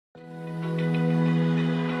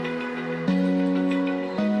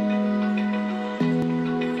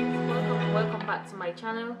my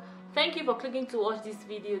channel. Thank you for clicking to watch this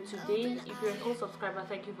video today. If you're an old subscriber,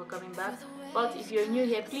 thank you for coming back. But if you're new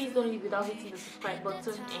here, please don't leave without hitting the subscribe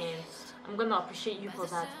button, and I'm gonna appreciate you for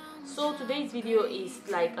that. So today's video is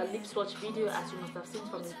like a lip swatch video, as you must have seen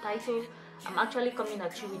from the title. I'm actually coming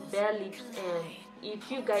at you with bare lips, and if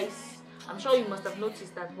you guys, I'm sure you must have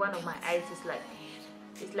noticed that one of my eyes is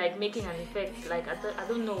like making an effect. Like I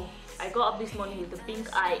don't know, I got up this morning with a pink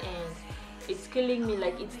eye and it's killing me,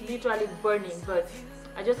 like it's literally burning. But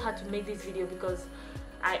I just had to make this video because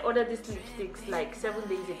I ordered these lipsticks like 7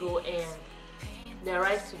 days ago and they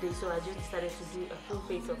arrived today, so I just decided to do a full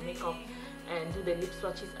face of makeup and do the lip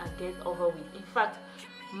swatches and get over with. In fact,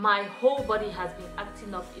 my whole body has been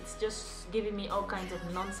acting up. It's just giving me all kinds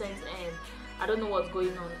of nonsense and I don't know what's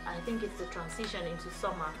going on. I think it's the transition into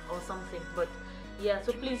summer or something. But yeah,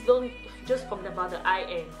 so please don't just forget about the eye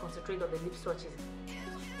and concentrate on the lip swatches.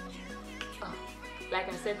 Like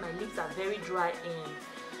I said, my lips are very dry, and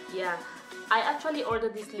yeah, I actually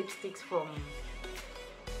ordered these lipsticks from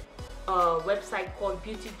a website called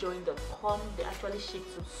beautyjoin.com. They actually ship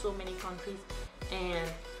to so many countries, and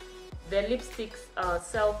their lipsticks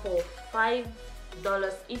sell for $5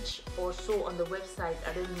 each or so on the website.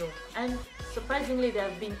 I don't know, and surprisingly they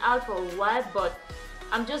have been out for a while, but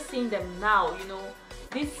I'm just seeing them now. You know,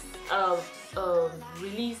 this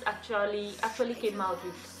release actually came out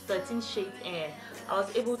with 13 shades, and I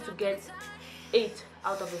was able to get 8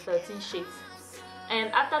 out of the 13 shades.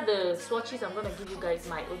 And after the swatches, I'm gonna give you guys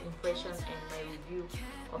my own impression and my review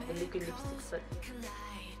of the liquid lipstick set.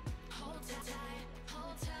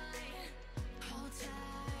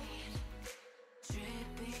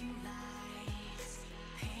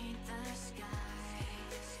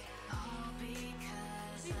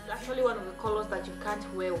 This is actually one of the colors that you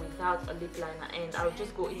can't wear without a lip liner, and I'll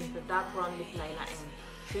just go in with the dark brown lip liner and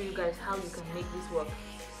show you guys how you can make this work.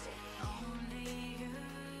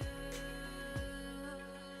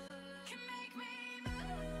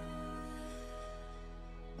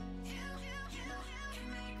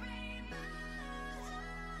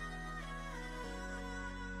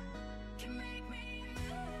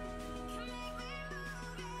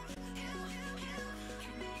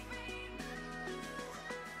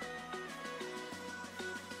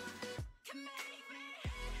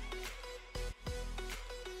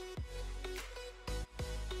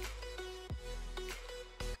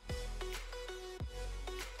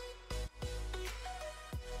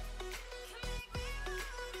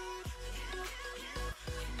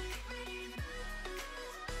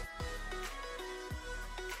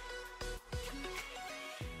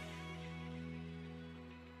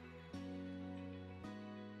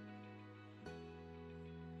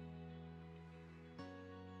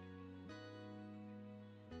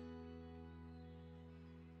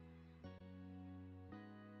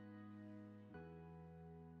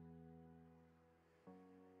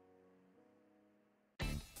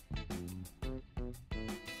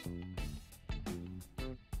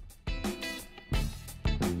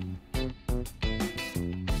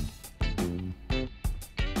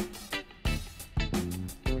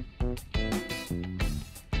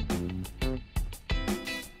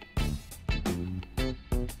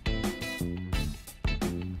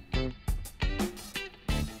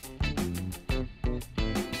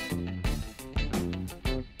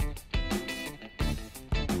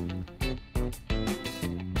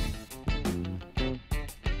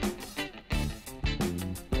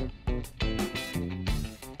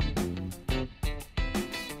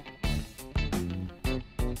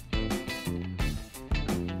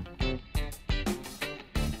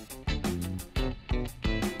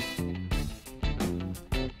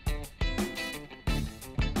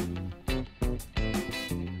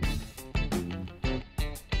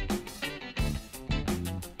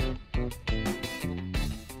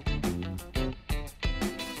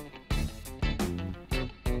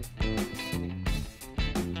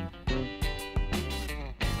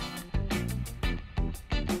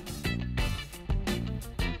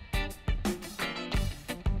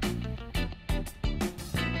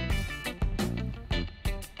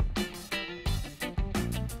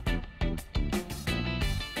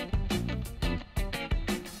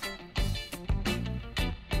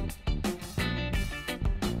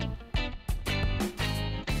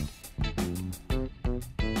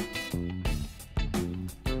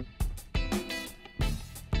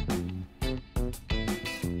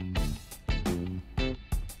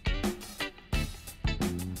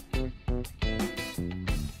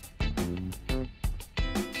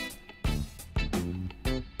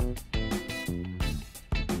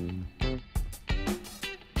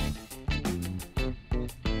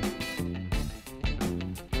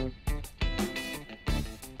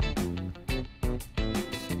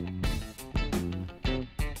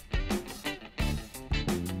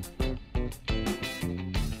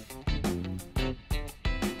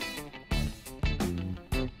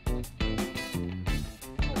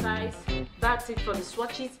 guys, that's it for the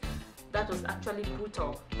swatches. That was actually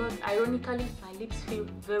brutal, but ironically my lips feel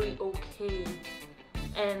very okay,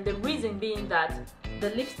 and the reason being that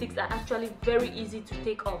the lipsticks are actually very easy to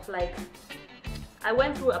take off. Like, I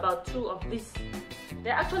went through about 2 of these.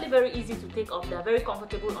 They're actually very easy to take off. They're very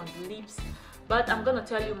comfortable on the lips, but I'm gonna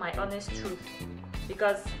tell you my honest truth,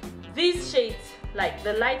 because these shades, like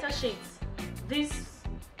the lighter shades, these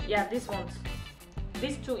ones,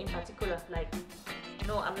 these 2 in particular, like,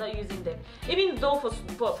 no, I'm not using them. Even though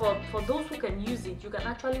for those who can use it, you can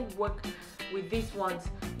actually work with these ones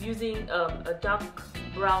using a dark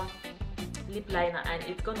brown lip liner, and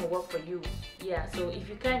it's gonna work for you. Yeah, so if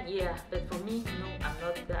you can, yeah, but for me, no, I'm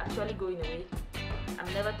not. They're actually going away.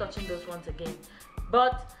 I'm never touching those ones again.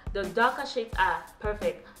 But the darker shades are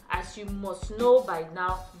perfect. As you must know by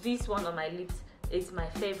now, this one on my lips is my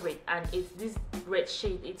favorite, and it's this red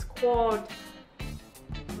shade. It's called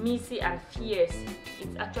Messy and Fierce.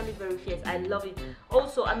 It's actually very fierce. I love it.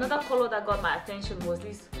 Also, another color that got my attention was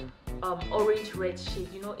this orange red shade.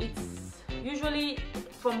 You know, it's usually,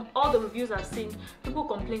 from all the reviews I've seen, people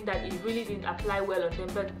complain that it really didn't apply well on them,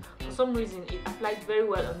 but for some reason it applied very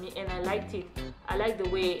well on me, and I liked it. I like the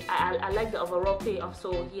way I like the overall payoff.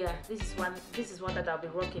 So yeah, this is one that I'll be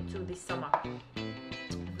rocking too this summer.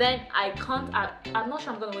 Then I'm not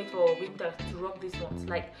sure I'm gonna wait for winter to rock these ones.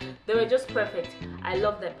 Like, they were just perfect. I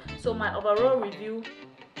love them. So my overall review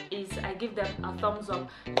is, I give them a thumbs up,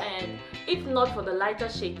 and if not for the lighter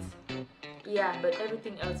shades, yeah, but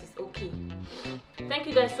everything else is okay. Thank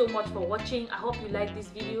you guys so much for watching. I hope you like this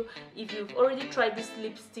video. If you've already tried these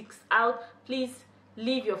lipsticks out, please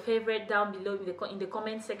leave your favorite down below in the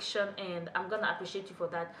comment section, and I'm gonna appreciate you for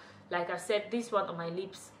that. Like I said, this one on my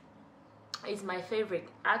lips is my favorite.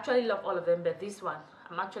 I actually love all of them, but this one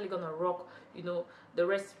I'm actually gonna rock, you know, the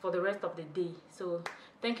rest of the day. So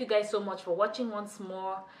thank you guys so much for watching once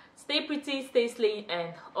more. Stay pretty, stay slaying,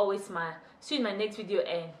 and always smile. See you in my next video,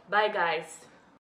 and bye guys.